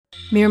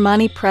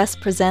Mirmani Press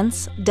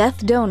presents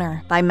Death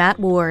Donor by Matt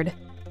Ward.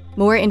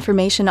 More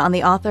information on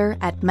the author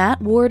at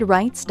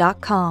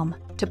mattwardwrites.com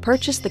to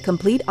purchase the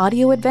complete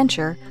audio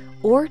adventure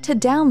or to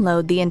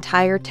download the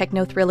entire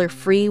techno-thriller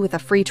free with a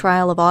free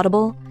trial of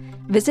Audible,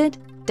 visit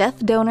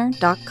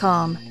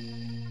deathdonor.com.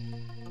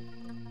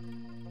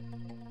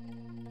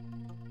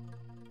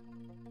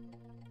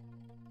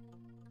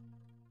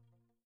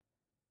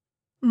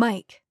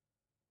 Mike.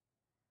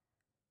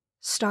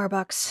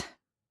 Starbucks.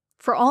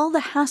 For all the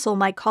hassle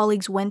my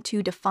colleagues went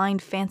to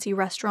find fancy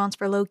restaurants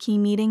for low-key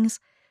meetings,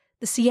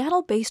 the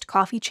Seattle-based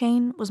coffee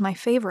chain was my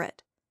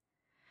favorite.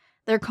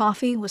 Their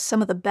coffee was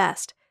some of the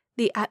best,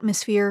 the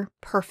atmosphere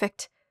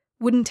perfect,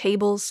 wooden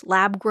tables,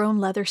 lab-grown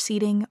leather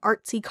seating,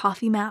 artsy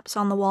coffee maps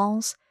on the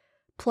walls,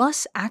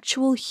 plus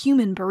actual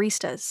human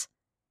baristas.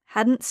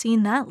 Hadn't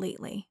seen that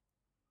lately.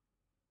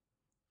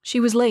 She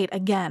was late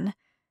again.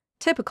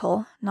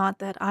 Typical, not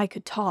that I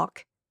could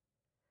talk.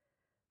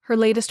 Her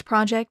latest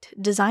project,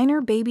 designer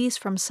babies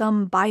from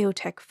some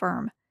biotech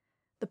firm.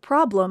 The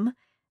problem,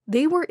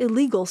 they were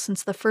illegal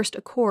since the first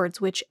accords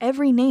which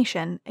every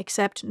nation,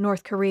 except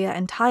North Korea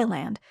and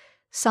Thailand,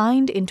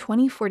 signed in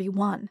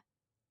 2041.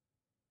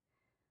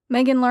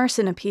 Megan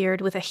Larson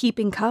appeared with a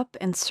heaping cup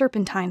and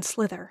serpentine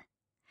slither.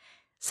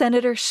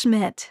 Senator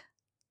Schmidt.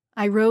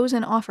 I rose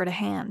and offered a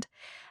hand.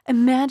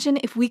 Imagine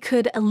if we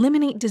could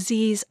eliminate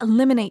disease,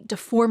 eliminate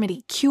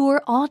deformity,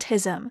 cure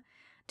autism.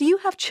 Do you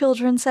have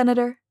children,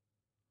 Senator?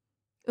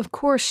 Of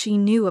course she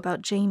knew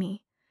about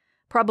Jamie.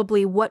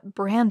 Probably what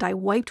brand I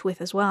wiped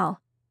with as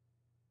well.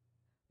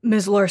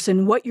 Ms.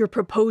 Larson, what you're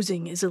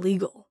proposing is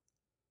illegal.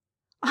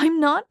 I'm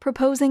not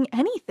proposing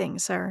anything,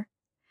 sir.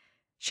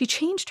 She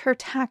changed her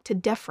tack to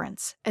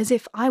deference, as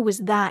if I was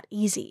that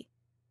easy.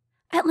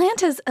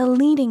 Atlanta's a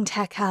leading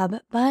tech hub,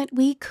 but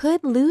we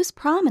could lose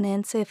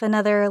prominence if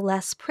another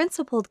less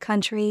principled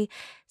country,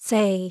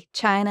 say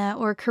China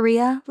or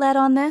Korea, led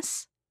on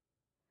this.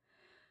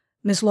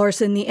 Ms.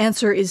 Larson, the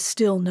answer is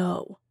still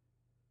no.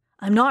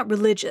 I'm not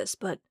religious,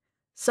 but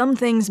some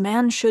things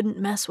man shouldn't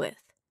mess with.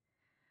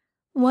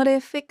 What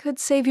if it could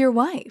save your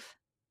wife?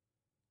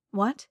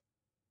 What?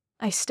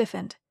 I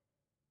stiffened.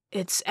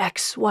 It's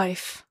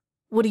ex-wife.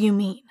 What do you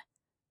mean?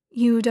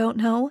 You don't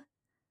know?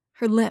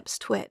 Her lips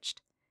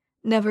twitched.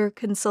 Never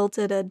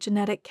consulted a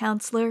genetic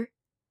counselor?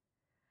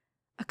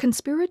 A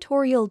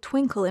conspiratorial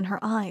twinkle in her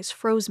eyes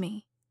froze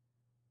me.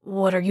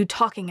 What are you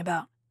talking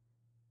about?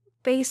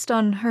 Based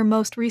on her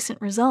most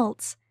recent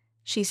results,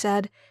 she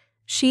said,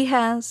 she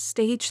has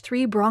stage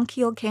 3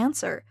 bronchial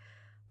cancer.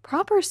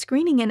 Proper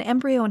screening and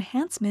embryo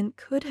enhancement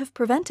could have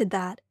prevented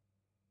that.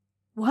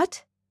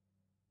 What?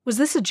 Was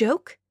this a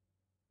joke?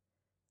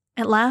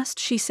 At last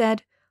she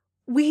said,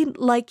 we'd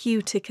like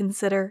you to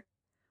consider.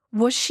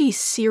 Was she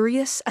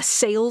serious? A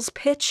sales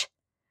pitch?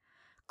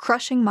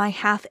 Crushing my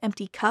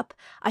half-empty cup,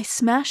 I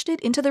smashed it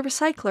into the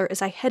recycler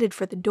as I headed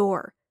for the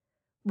door.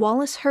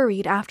 Wallace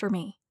hurried after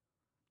me.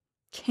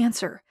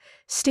 Cancer.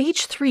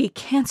 Stage 3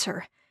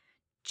 cancer.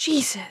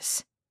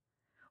 Jesus.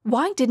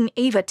 Why didn't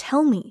Ava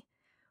tell me?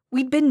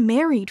 We'd been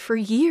married for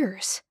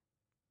years.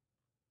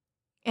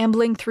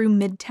 Ambling through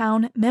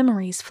Midtown,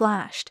 memories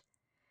flashed.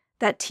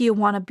 That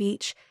Tijuana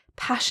beach,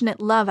 passionate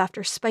love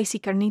after spicy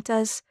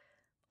carnitas,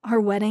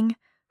 our wedding,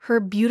 her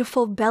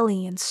beautiful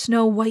belly and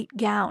snow-white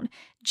gown,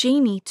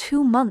 Jamie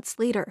 2 months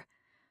later.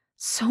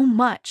 So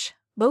much,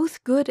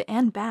 both good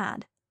and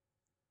bad.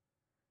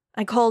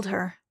 I called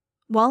her.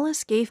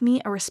 Wallace gave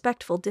me a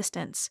respectful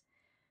distance.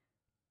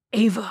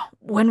 Ava,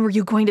 when were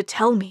you going to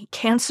tell me?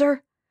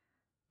 Cancer?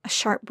 A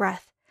sharp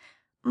breath.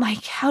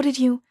 Mike, how did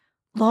you...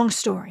 Long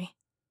story.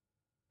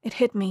 It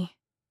hit me.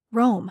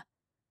 Rome.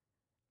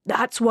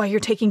 That's why you're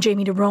taking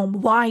Jamie to Rome.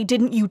 Why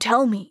didn't you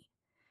tell me?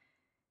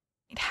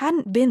 It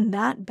hadn't been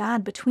that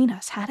bad between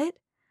us, had it?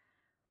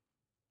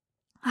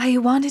 I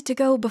wanted to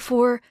go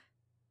before...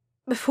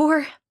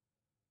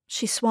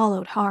 She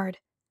swallowed hard.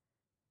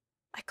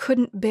 I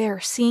couldn't bear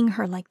seeing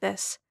her like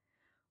this.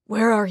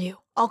 Where are you?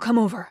 I'll come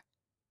over.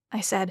 I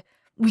said,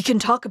 we can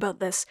talk about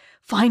this.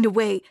 Find a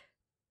way.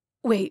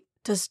 Wait,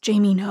 does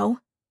Jamie know?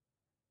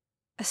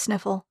 A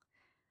sniffle.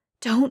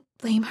 Don't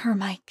blame her,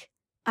 Mike.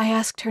 I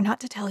asked her not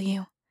to tell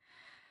you.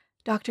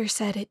 Doctor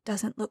said it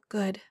doesn't look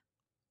good.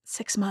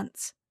 6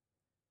 months.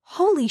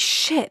 Holy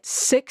shit,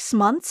 6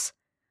 months?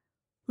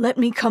 Let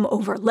me come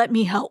over. Let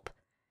me help.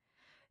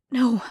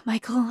 No,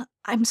 Michael,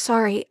 I'm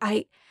sorry.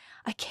 I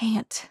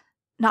can't.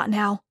 Not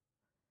now.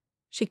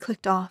 She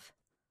clicked off.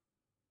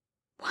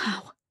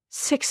 Wow,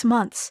 6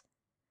 months.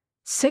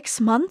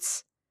 6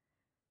 months?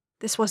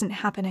 This wasn't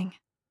happening.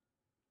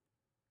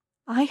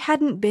 I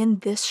hadn't been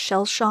this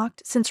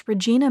shell-shocked since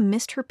Regina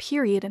missed her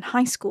period in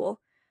high school.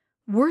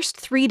 Worst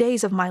 3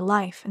 days of my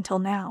life until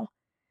now.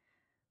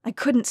 I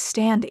couldn't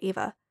stand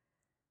Ava.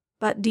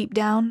 But deep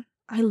down,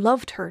 I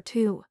loved her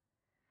too.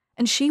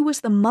 And she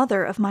was the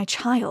mother of my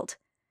child.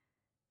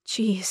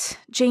 Jeez,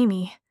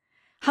 Jamie,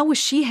 how was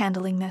she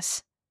handling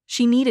this?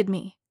 She needed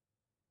me.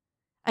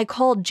 I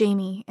called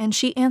Jamie, and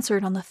she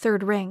answered on the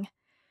 3rd ring.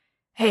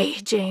 Hey,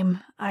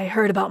 Jame, I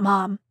heard about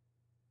Mom.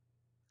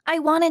 I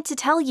wanted to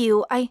tell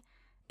you,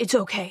 It's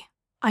okay.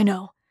 I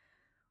know.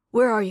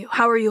 Where are you?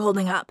 How are you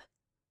holding up?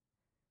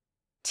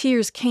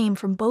 Tears came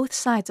from both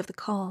sides of the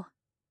call.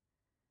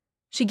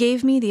 She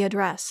gave me the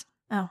address.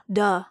 Oh,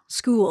 duh,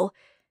 school.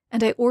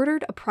 And I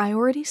ordered a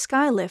priority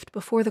skylift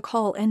before the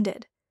call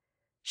ended.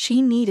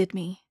 She needed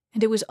me,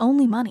 and it was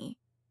only money.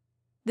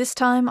 This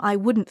time I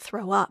wouldn't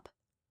throw up.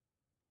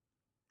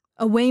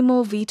 A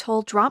Waymo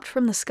VTOL dropped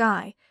from the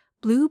sky,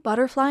 blue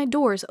butterfly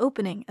doors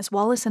opening as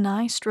Wallace and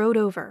I strode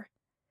over.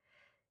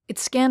 It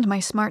scanned my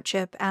smart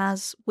chip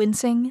as,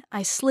 wincing,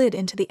 I slid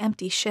into the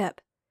empty ship.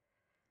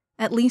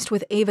 At least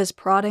with Ava's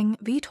prodding,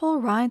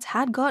 VTOL rides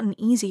had gotten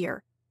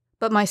easier,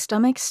 but my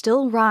stomach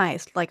still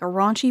writhed like a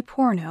raunchy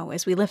porno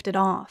as we lifted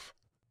off.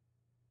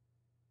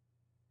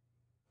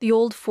 The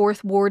old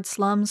Fourth Ward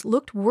slums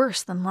looked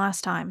worse than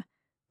last time.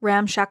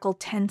 Ramshackle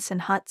tents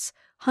and huts,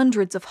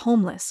 hundreds of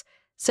homeless,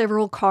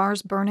 several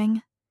cars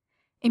burning.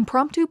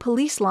 Impromptu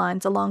police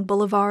lines along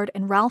Boulevard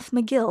and Ralph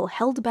McGill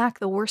held back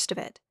the worst of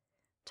it.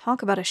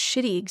 Talk about a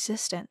shitty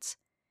existence.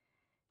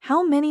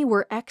 How many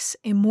were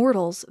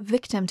ex-immortals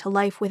victim to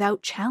life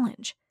without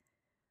challenge?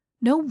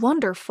 No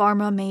wonder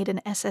Pharma made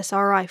an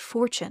SSRI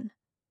fortune.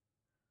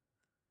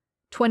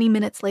 20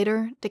 minutes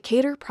later,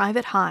 Decatur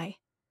Private High.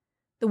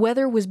 The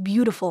weather was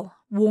beautiful,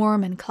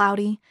 warm and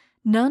cloudy,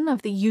 none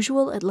of the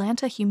usual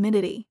Atlanta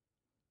humidity.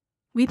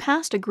 We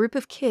passed a group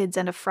of kids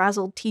and a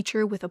frazzled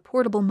teacher with a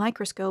portable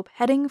microscope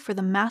heading for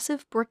the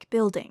massive brick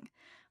building,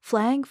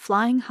 flag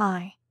flying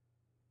high.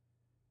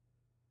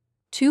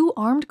 2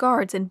 armed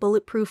guards in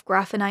bulletproof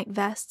graphenite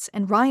vests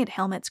and riot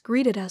helmets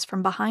greeted us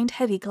from behind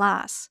heavy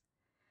glass.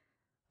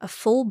 A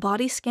full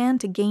body scan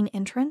to gain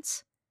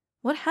entrance?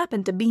 What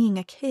happened to being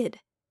a kid?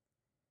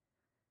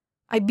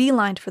 I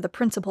beelined for the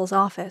principal's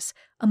office,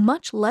 a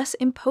much less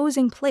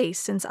imposing place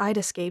since I'd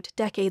escaped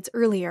decades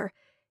earlier,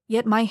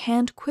 yet my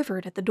hand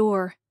quivered at the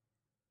door.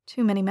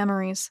 Too many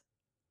memories.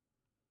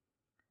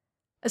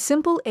 A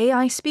simple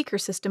AI speaker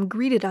system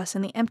greeted us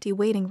in the empty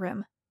waiting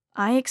room.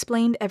 I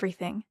explained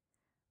everything.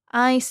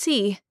 I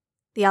see,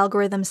 the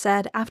algorithm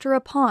said after a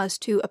pause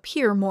to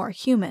appear more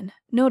human,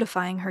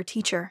 notifying her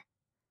teacher.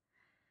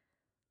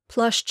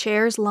 Plush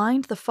chairs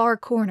lined the far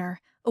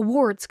corner,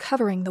 awards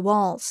covering the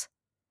walls.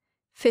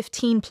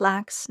 15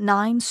 plaques,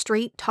 9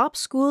 straight top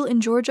school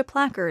in Georgia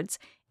placards,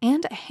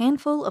 and a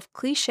handful of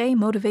cliché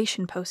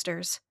motivation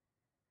posters.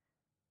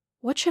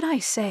 What should I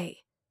say?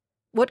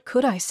 What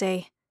could I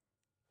say?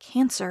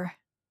 Cancer.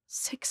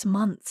 6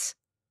 months.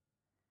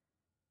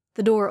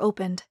 The door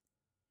opened.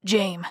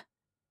 Jame.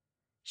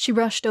 She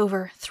rushed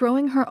over,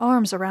 throwing her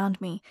arms around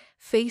me,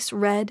 face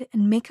red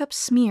and makeup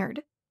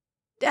smeared.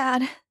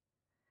 Dad.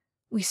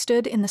 We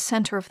stood in the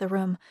center of the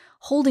room,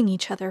 holding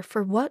each other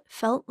for what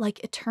felt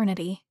like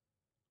eternity.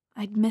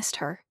 I'd missed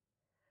her.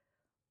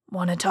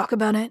 Want to talk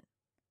about it?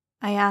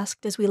 I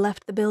asked as we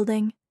left the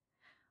building.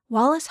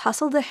 Wallace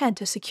hustled ahead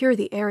to secure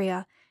the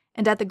area,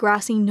 and at the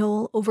grassy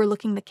knoll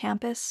overlooking the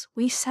campus,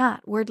 we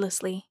sat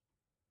wordlessly.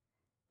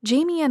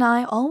 Jamie and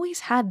I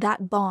always had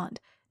that bond,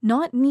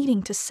 not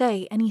needing to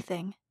say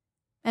anything.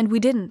 And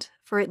we didn't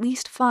for at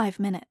least 5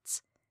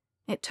 minutes.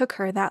 It took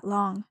her that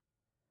long.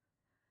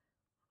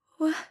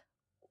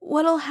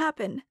 What'll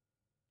happen?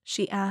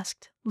 She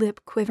asked, lip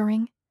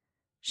quivering.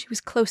 She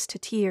was close to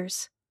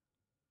tears.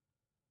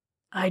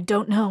 I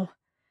don't know,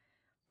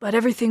 but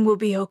everything will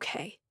be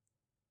okay.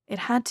 It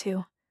had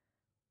to.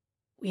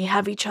 We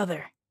have each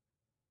other.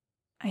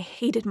 I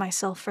hated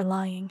myself for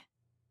lying.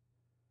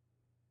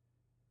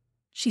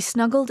 She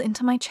snuggled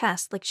into my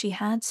chest like she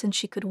had since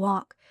she could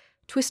walk,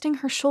 twisting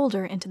her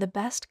shoulder into the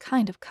best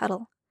kind of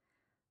cuddle.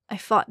 I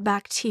fought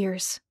back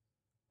tears.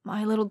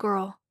 My little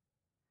girl.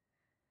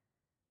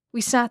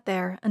 We sat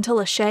there until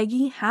a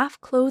shaggy,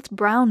 half-clothed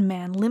brown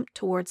man limped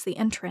towards the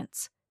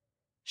entrance.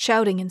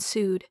 Shouting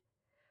ensued.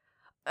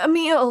 A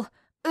meal!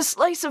 A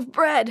slice of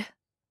bread!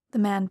 The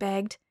man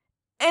begged.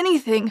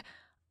 Anything!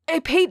 I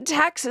paid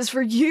taxes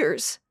for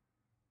years!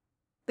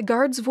 The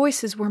guards'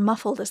 voices were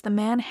muffled as the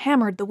man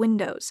hammered the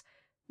windows.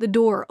 The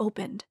door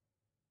opened.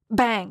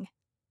 Bang!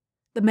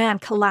 The man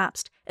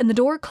collapsed, and the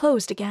door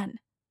closed again.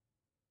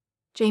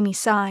 Jamie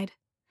sighed.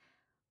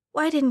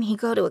 Why didn't he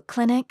go to a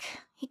clinic?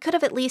 He could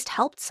have at least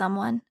helped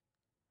someone.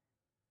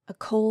 A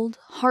cold,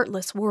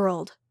 heartless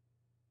world.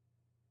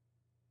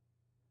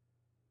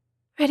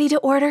 Ready to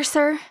order,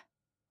 sir?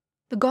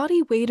 The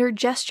gaudy waiter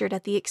gestured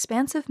at the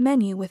expansive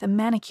menu with a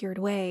manicured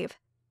wave.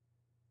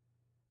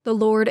 The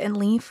Lord and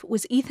Leaf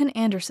was Ethan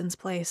Anderson's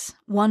place,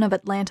 one of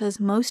Atlanta's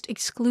most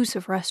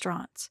exclusive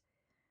restaurants.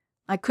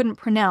 I couldn't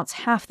pronounce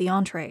half the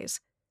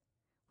entrees.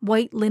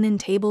 White linen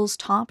tables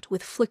topped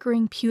with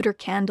flickering pewter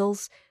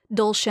candles,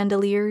 dull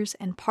chandeliers,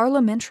 and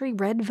parliamentary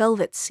red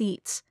velvet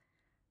seats.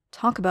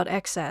 Talk about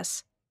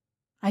excess.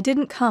 I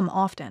didn't come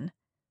often.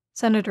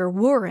 Senator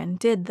Warren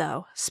did,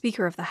 though,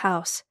 Speaker of the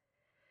House.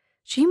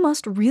 She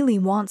must really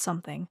want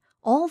something,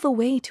 all the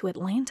way to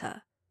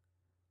Atlanta.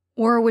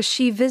 Or was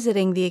she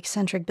visiting the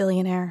eccentric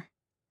billionaire?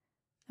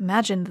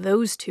 Imagine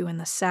those two in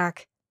the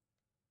sack.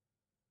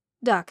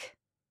 Duck.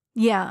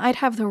 Yeah, I'd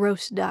have the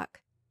roast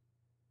duck.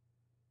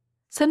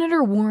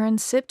 Senator Warren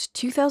sipped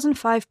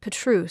 2005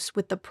 Petrus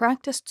with the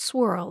practiced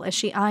swirl as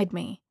she eyed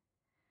me.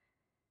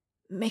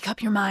 "Make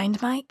up your mind,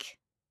 Mike?"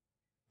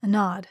 A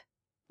nod.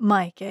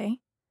 Mike, eh?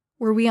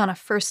 Were we on a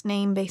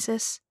first-name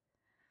basis?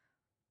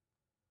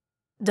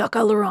 "Duck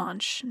à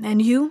l'orange.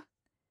 And you?"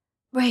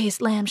 "Braised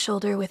lamb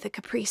shoulder with a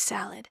caprese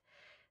salad.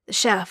 The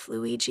chef,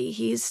 Luigi,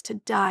 he's to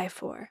die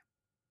for."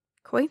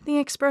 Quite the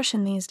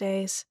expression these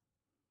days.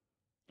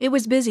 It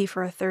was busy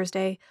for a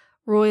Thursday,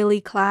 royally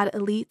clad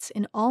elites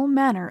in all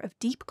manner of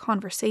deep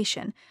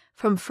conversation,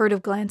 from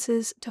furtive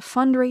glances to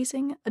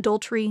fundraising,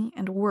 adultery,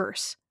 and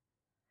worse.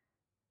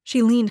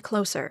 She leaned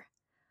closer.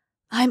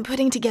 "I'm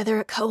putting together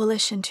a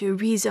coalition to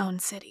rezone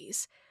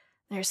cities.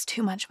 There's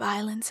too much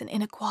violence and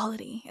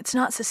inequality. It's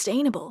not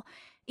sustainable,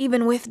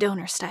 even with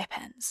donor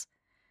stipends.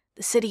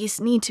 The cities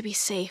need to be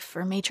safe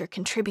for major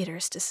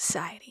contributors to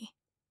society."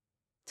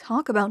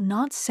 Talk about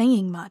not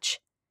saying much.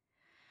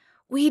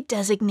 "We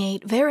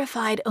designate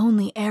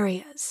verified-only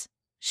areas,"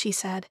 she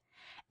said.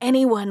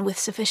 "Anyone with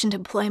sufficient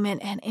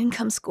employment and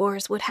income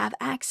scores would have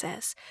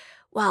access,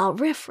 while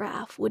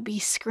riffraff would be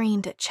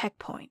screened at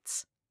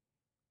checkpoints."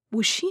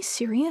 Was she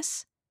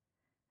serious?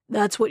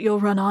 "That's what you'll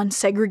run on,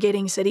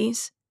 segregating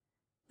cities?"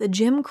 The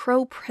Jim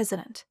Crow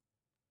president.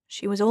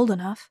 She was old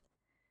enough.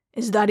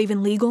 "Is that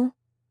even legal?"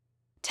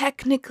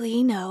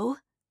 "Technically, no,"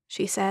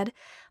 she said,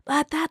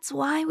 "but that's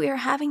why we're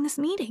having this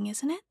meeting,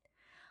 isn't it?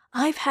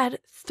 I've had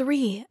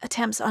 3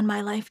 attempts on my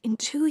life in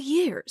 2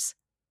 years.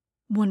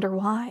 Wonder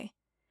why.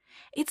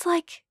 It's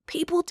like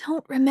people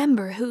don't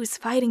remember who's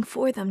fighting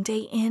for them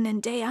day in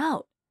and day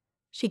out,"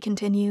 she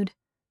continued.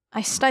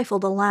 I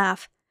stifled a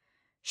laugh.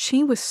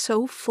 She was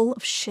so full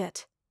of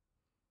shit.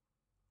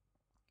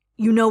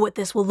 "You know what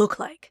this will look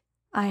like?"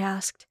 I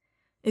asked.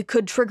 "It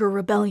could trigger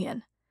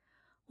rebellion."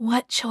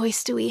 "What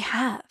choice do we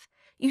have?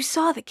 You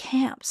saw the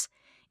camps.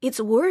 It's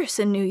worse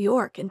in New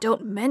York, and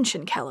don't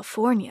mention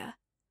California."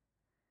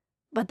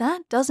 But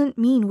that doesn't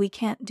mean we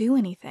can't do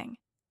anything.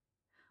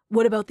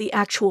 "What about the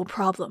actual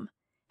problem?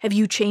 Have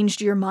you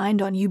changed your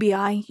mind on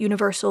UBI,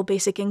 Universal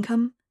Basic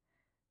Income?"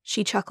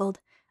 She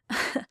chuckled.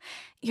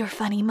 "You're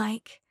funny,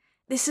 Mike.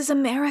 This is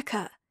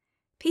America.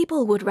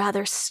 People would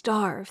rather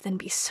starve than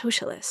be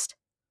socialist."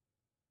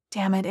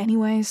 Damn it,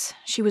 anyways,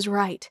 she was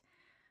right.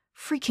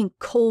 Freaking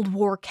Cold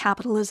War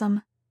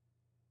capitalism.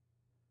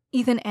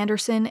 Ethan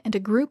Anderson and a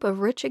group of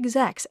rich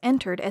execs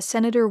entered as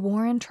Senator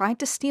Warren tried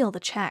to steal the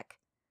check.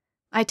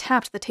 I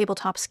tapped the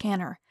tabletop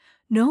scanner.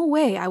 No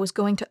way I was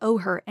going to owe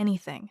her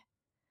anything.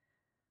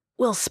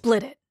 "We'll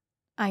split it,"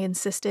 I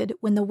insisted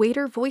when the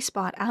waiter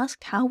voicebot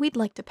asked how we'd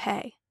like to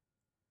pay.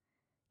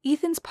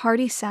 Ethan's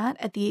party sat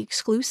at the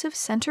exclusive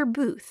center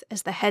booth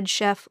as the head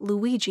chef,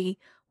 Luigi,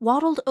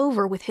 waddled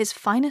over with his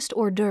finest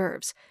hors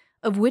d'oeuvres,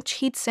 of which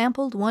he'd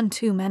sampled one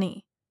too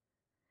many.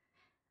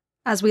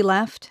 As we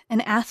left,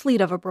 an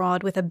athlete of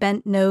abroad with a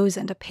bent nose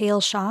and a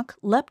pale shock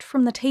leapt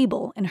from the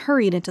table and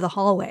hurried into the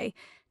hallway,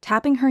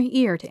 tapping her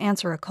ear to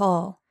answer a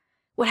call.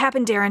 "What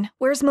happened, Darren?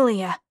 Where's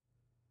Malia?"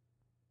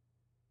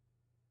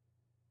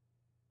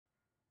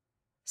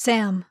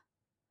 "Sam."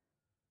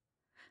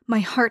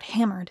 My heart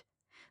hammered.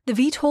 The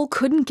VTOL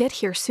couldn't get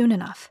here soon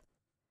enough.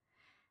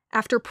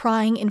 After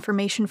prying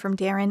information from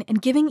Darren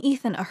and giving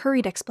Ethan a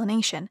hurried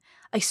explanation,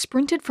 I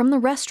sprinted from the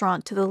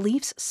restaurant to the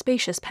Leafs'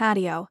 spacious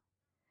patio.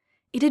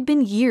 It had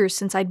been years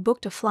since I'd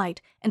booked a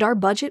flight, and our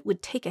budget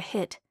would take a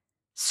hit.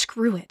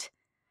 Screw it.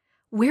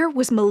 Where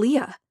was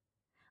Malia?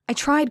 I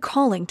tried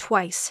calling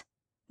twice.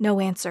 No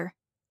answer.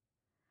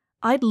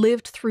 I'd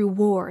lived through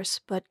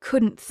wars, but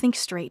couldn't think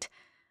straight.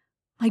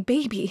 My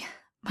baby,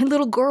 my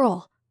little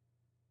girl.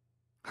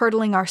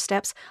 Hurdling our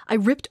steps, I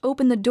ripped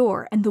open the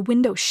door and the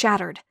window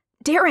shattered.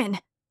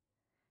 "Darren!"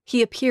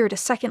 He appeared a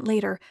second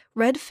later,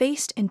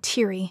 red-faced and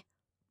teary.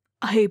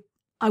 I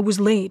was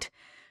late.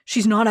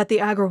 She's not at the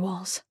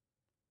Agarwals."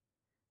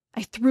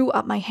 I threw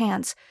up my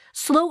hands.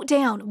 "Slow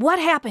down! What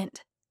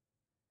happened?"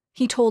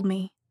 He told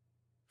me.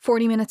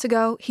 40 minutes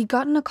ago, he'd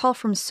gotten a call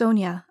from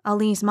Sonia,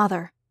 Ali's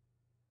mother.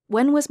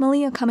 When was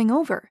Malia coming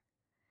over?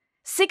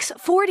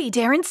 6:40,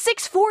 Darren,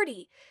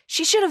 6:40!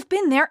 She should have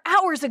been there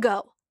hours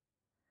ago!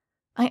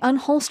 I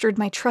unholstered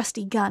my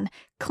trusty gun,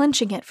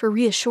 clenching it for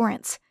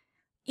reassurance.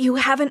 "You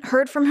haven't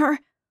heard from her?"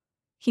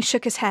 He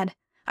shook his head.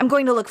 "I'm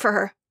going to look for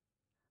her."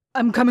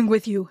 "I'm coming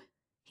with you,"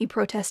 he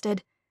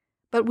protested.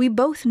 But we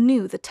both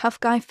knew the tough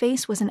guy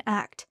face was an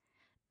act.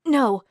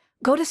 "No,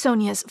 go to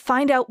Sonia's,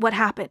 find out what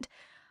happened.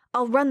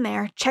 I'll run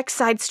there, check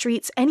side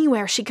streets,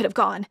 anywhere she could have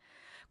gone.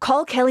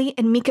 Call Kelly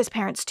and Mika's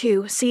parents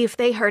too, see if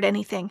they heard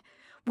anything.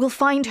 We'll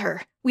find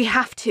her. We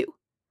have to."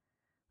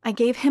 I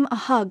gave him a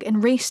hug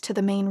and raced to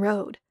the main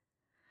road.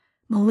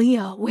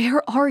 "Malia,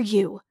 where are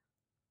you?"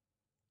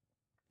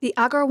 The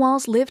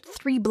Agarwals lived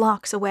 3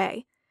 blocks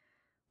away.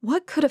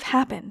 What could have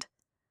happened?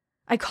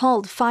 I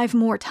called 5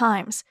 more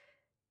times.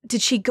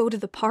 Did she go to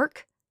the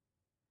park?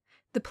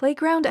 The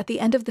playground at the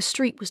end of the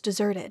street was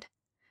deserted.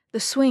 The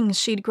swings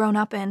she'd grown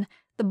up in,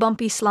 the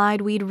bumpy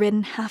slide we'd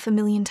ridden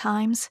 500,000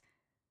 times.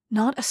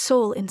 Not a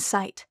soul in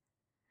sight.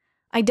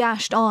 I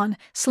dashed on,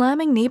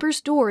 slamming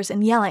neighbors' doors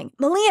and yelling,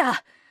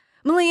 "Malia!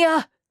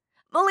 Malia!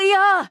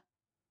 Malia!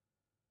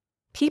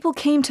 People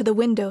came to the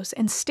windows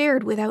and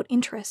stared without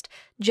interest,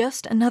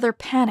 just another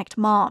panicked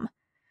mom.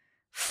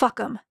 Fuck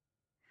 'em.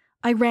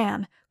 I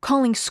ran,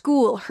 calling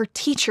school, her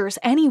teachers,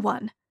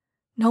 anyone.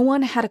 No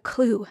one had a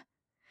clue.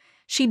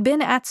 She'd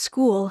been at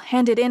school,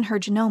 handed in her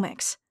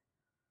genomics.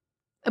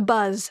 A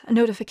buzz, a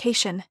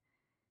notification.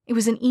 It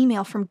was an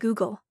email from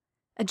Google.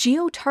 A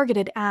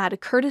geo-targeted ad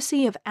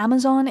courtesy of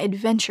Amazon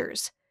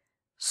Adventures.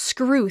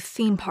 Screw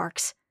theme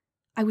parks.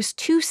 I was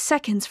 2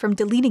 seconds from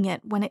deleting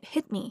it when it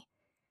hit me.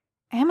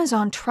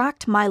 Amazon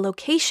tracked my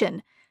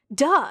location.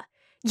 Duh!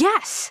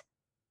 Yes!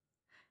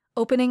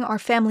 Opening our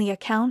family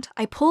account,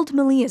 I pulled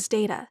Malia's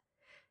data.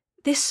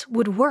 This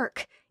would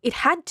work. It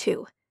had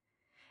to.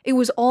 It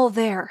was all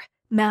there.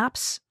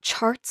 Maps,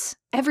 charts,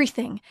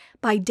 everything,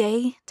 by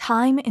day,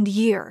 time, and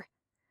year.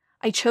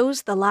 I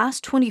chose the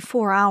last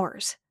 24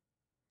 hours.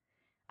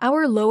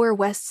 Our Lower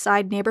West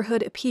Side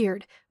neighborhood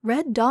appeared,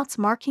 red dots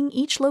marking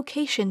each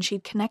location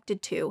she'd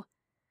connected to.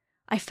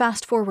 I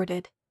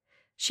fast-forwarded.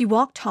 She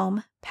walked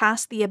home,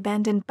 past the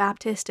abandoned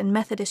Baptist and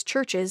Methodist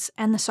churches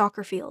and the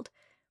soccer field.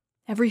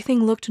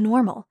 Everything looked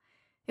normal.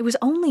 It was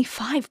only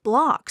 5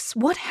 blocks.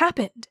 What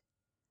happened?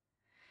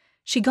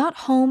 She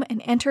got home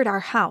and entered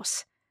our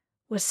house.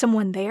 Was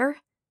someone there?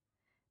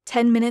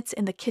 10 minutes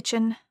in the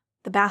kitchen,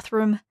 the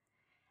bathroom.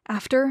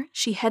 After,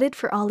 she headed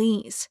for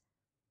Ali's.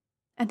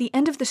 At the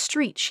end of the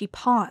street, she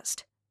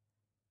paused.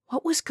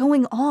 What was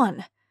going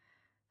on?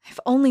 If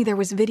only there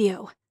was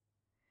video.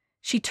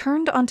 She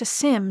turned onto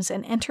Sims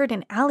and entered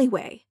an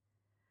alleyway.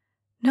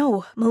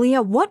 No,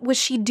 Malia, what was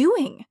she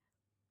doing?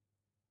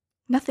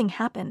 Nothing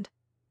happened.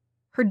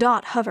 Her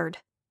dot hovered.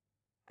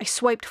 I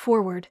swiped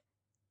forward.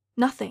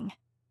 Nothing.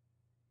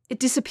 It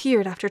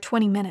disappeared after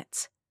 20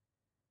 minutes.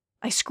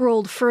 I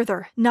scrolled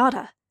further.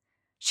 Nada.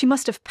 She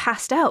must have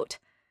passed out.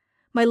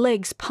 My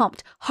legs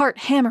pumped, heart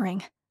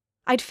hammering.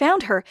 I'd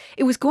found her.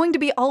 It was going to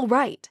be all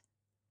right.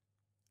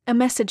 A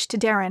message to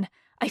Darren.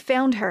 I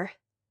found her.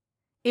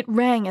 It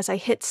rang as I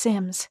hit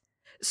Sims.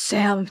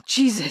 Sam,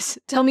 Jesus,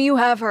 tell me you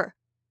have her.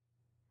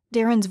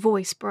 Darren's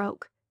voice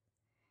broke.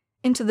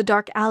 Into the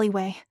dark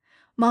alleyway.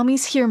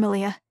 Mommy's here,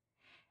 Malia.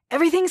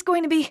 Everything's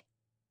going to be...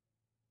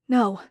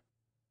 No.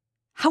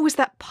 How was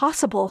that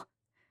possible?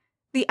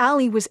 The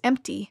alley was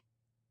empty.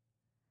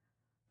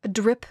 A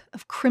drip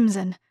of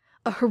crimson,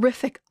 a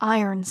horrific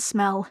iron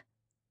smell.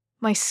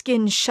 My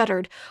skin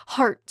shuddered,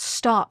 heart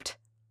stopped.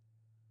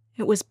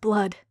 It was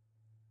blood.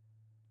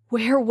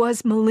 Where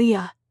was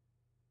Malia?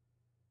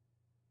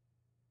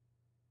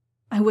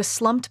 I was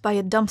slumped by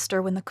a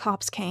dumpster when the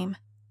cops came.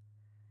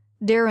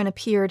 Darren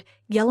appeared,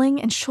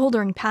 yelling and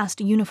shouldering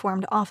past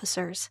uniformed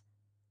officers.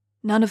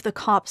 None of the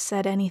cops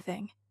said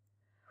anything.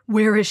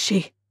 Where is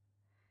she?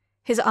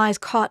 His eyes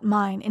caught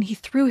mine, and he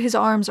threw his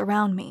arms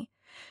around me.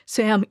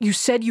 Sam, you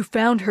said you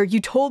found her. You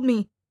told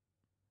me.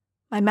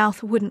 My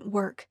mouth wouldn't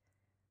work.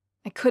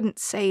 I couldn't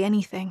say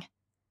anything.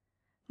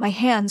 My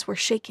hands were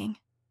shaking.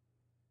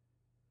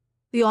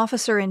 The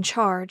officer in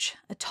charge,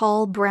 a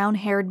tall,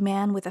 brown-haired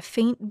man with a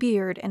faint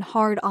beard and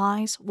hard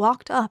eyes,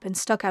 walked up and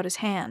stuck out his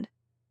hand.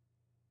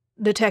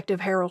 Detective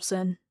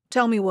Harrelson,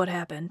 tell me what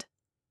happened.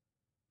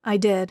 I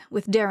did,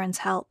 with Darren's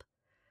help.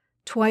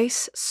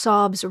 Twice,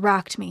 sobs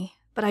racked me,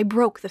 but I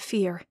broke the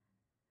fear.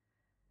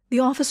 The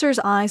officer's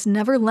eyes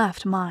never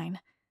left mine,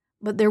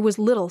 but there was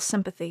little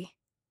sympathy.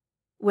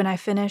 When I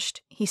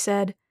finished, he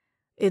said,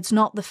 It's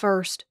not the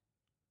first.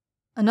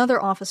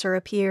 Another officer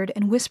appeared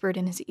and whispered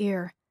in his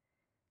ear.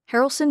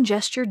 Harrelson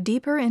gestured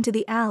deeper into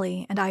the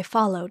alley, and I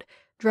followed,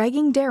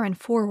 dragging Darren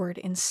forward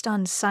in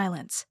stunned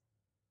silence.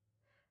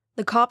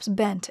 The cops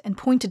bent and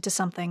pointed to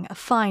something, a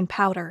fine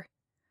powder.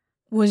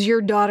 Was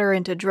your daughter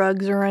into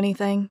drugs or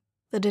anything?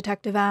 The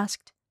detective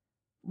asked.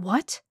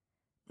 What?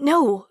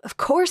 No, of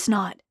course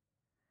not.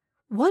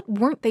 What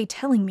weren't they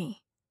telling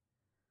me?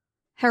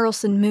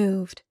 Harrelson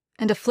moved,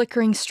 and a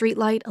flickering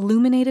streetlight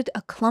illuminated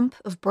a clump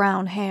of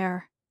brown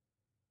hair.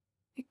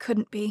 It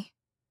couldn't be.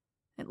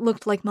 It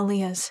looked like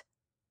Malia's.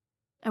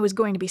 I was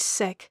going to be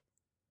sick.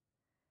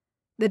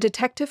 The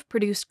detective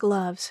produced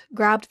gloves,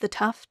 grabbed the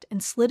tuft,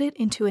 and slid it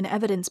into an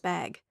evidence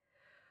bag.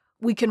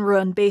 We can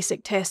run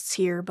basic tests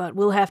here, but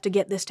we'll have to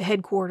get this to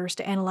headquarters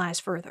to analyze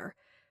further.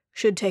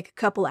 Should take a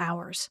couple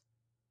hours.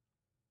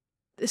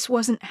 This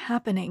wasn't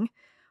happening.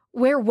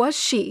 Where was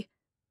she?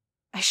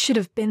 I should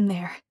have been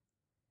there.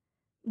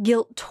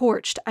 Guilt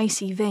torched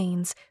icy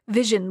veins,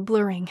 vision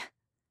blurring.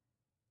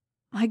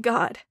 My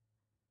God.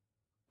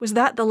 Was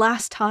that the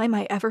last time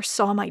I ever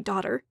saw my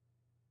daughter?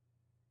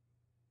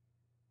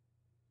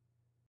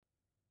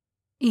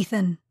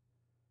 Ethan.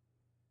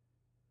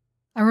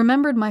 I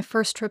remembered my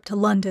first trip to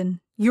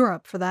London,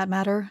 Europe for that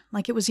matter,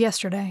 like it was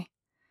yesterday.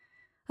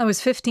 I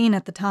was 15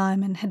 at the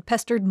time and had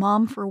pestered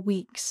Mom for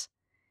weeks.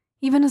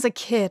 Even as a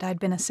kid,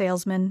 I'd been a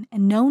salesman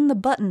and known the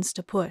buttons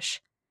to push.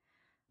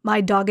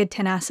 My dogged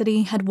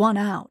tenacity had won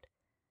out.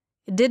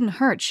 It didn't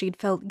hurt she'd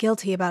felt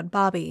guilty about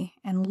Bobby,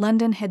 and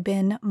London had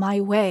been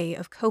my way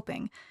of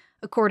coping,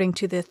 according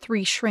to the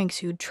 3 shrinks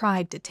who'd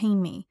tried to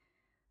tame me.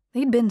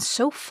 They'd been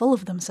so full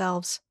of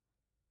themselves.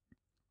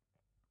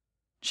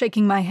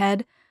 Shaking my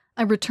head,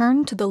 I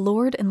returned to the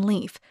Lord and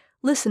Leaf,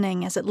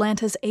 listening as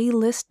Atlanta's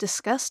A-list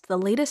discussed the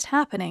latest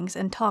happenings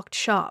and talked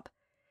shop.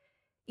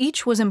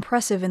 Each was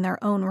impressive in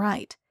their own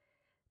right.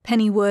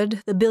 Penny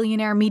Wood, the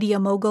billionaire media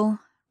mogul,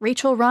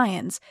 Rachel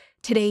Ryans,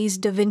 today's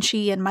Da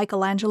Vinci and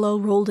Michelangelo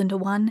rolled into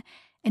one,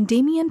 and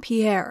Damien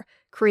Pierre,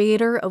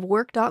 creator of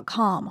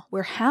Work.com,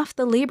 where half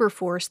the labor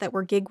force that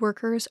were gig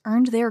workers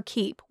earned their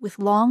keep with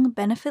long,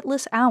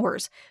 benefitless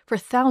hours for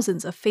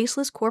thousands of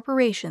faceless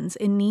corporations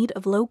in need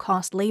of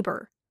low-cost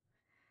labor.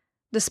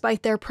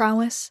 Despite their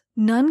prowess,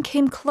 none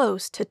came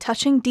close to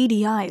touching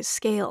DDI's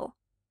scale.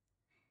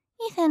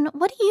 "Ethan,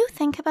 what do you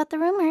think about the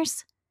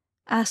rumors?"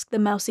 asked the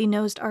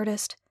mousy-nosed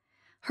artist.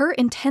 Her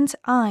intense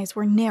eyes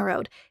were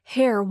narrowed,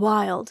 hair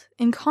wild,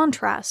 in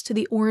contrast to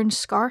the orange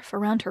scarf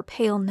around her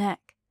pale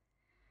neck.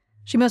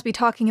 She must be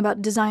talking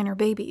about designer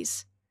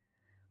babies.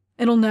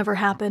 "It'll never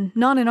happen,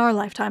 not in our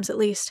lifetimes at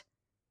least,"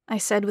 I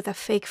said with a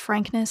fake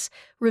frankness,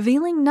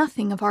 revealing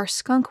nothing of our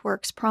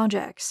Skunkworks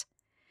projects.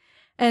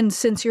 "And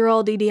since you're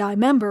all DDI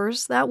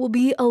members, that will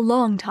be a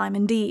long time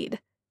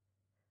indeed."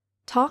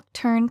 Talk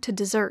turned to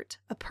dessert,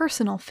 a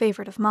personal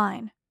favorite of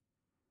mine.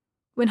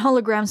 When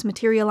holograms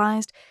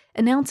materialized,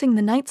 announcing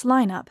the night's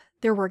lineup,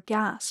 there were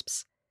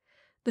gasps.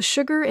 The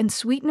sugar and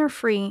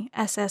sweetener-free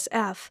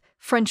SSF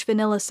French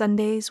vanilla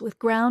sundaes with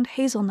ground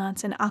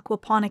hazelnuts and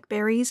aquaponic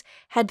berries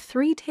had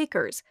 3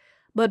 takers,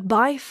 but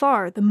by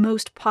far the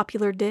most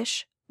popular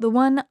dish, the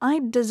one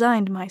I'd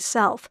designed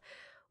myself,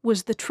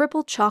 was the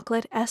triple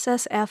chocolate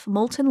SSF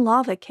molten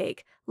lava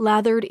cake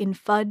lathered in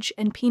fudge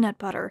and peanut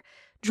butter,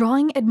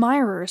 drawing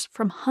admirers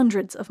from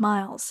hundreds of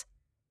miles.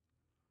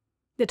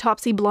 The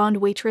topsy blonde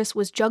waitress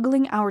was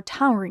juggling our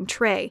towering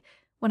tray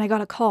when I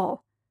got a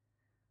call.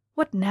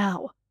 What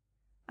now?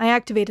 I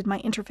activated my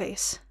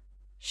interface.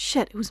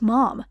 Shit, it was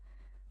Mom.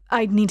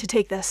 I'd need to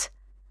take this.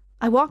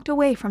 I walked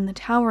away from the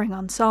towering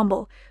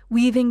ensemble,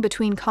 weaving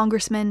between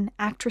congressmen,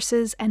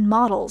 actresses, and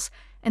models,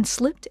 and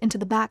slipped into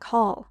the back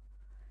hall.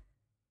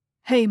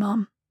 "Hey,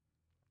 Mom."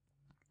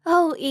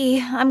 "Oh,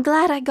 E, I'm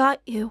glad I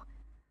got you."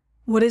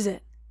 "What is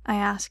it?" I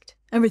asked.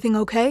 "Everything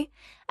okay?"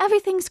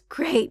 "Everything's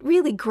great,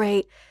 really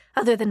great.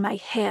 Other than my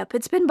hip,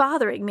 it's been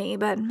bothering me,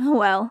 but oh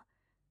well."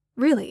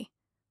 "Really?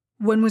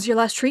 When was your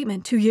last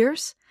treatment? 2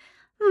 years?"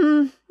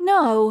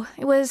 No,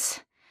 it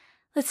was,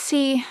 let's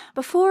see,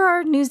 before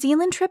our New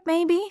Zealand trip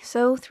maybe,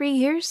 so 3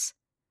 years.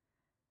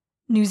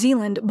 New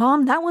Zealand?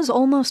 Mom, that was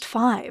almost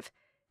 5.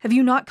 Have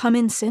you not come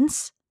in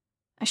since?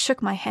 I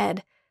shook my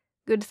head.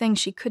 Good thing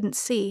she couldn't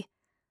see.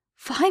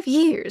 5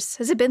 years?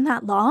 Has it been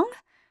that long?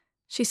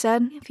 She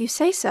said. If you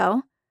say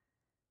so.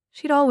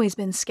 She'd always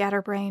been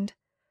scatterbrained.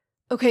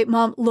 "Okay,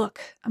 Mom, look,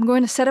 I'm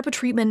going to set up a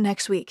treatment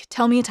next week.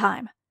 Tell me a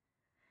time."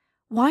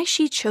 Why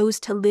she chose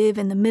to live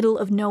in the middle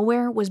of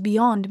nowhere was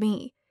beyond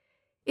me.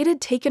 It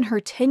had taken her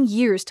 10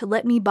 years to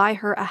let me buy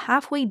her a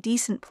halfway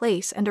decent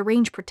place and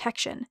arrange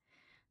protection.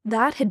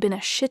 That had been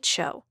a shit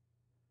show.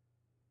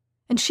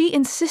 And she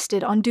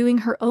insisted on doing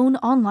her own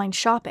online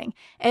shopping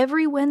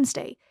every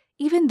Wednesday,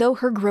 even though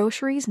her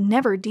groceries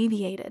never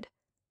deviated.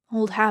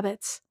 Old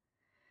habits.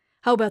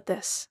 "How about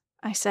this?"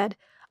 I said.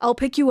 "I'll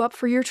pick you up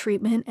for your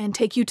treatment and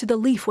take you to the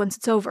Leaf once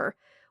it's over.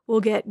 We'll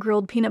get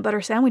grilled peanut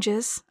butter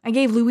sandwiches. I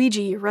gave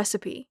Luigi your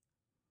recipe."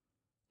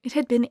 It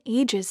had been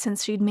ages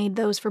since she'd made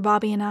those for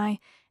Bobby and I,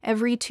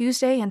 every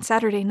Tuesday and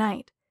Saturday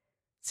night.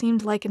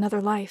 Seemed like another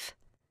life.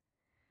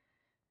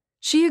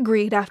 She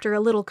agreed after a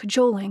little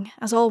cajoling,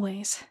 as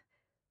always.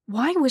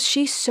 Why was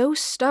she so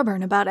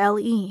stubborn about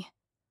LE?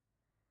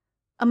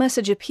 A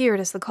message appeared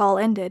as the call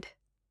ended.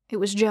 It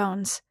was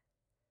Jones.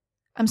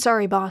 "I'm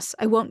sorry, boss.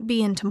 I won't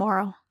be in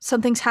tomorrow.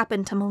 Something's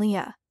happened to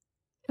Malia."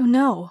 "Oh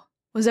no.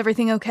 Was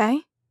everything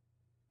okay?"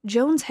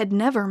 Jones had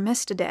never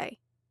missed a day.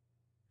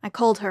 I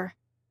called her.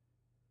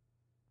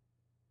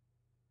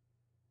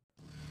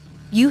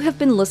 You have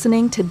been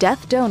listening to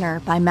Death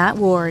Donor by Matt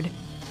Ward.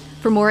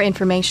 For more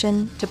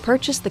information, to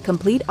purchase the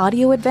complete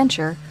audio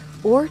adventure,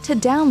 or to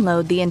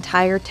download the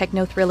entire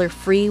techno thriller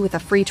free with a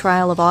free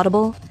trial of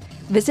Audible,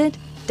 visit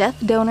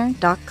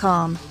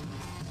deathdonor.com.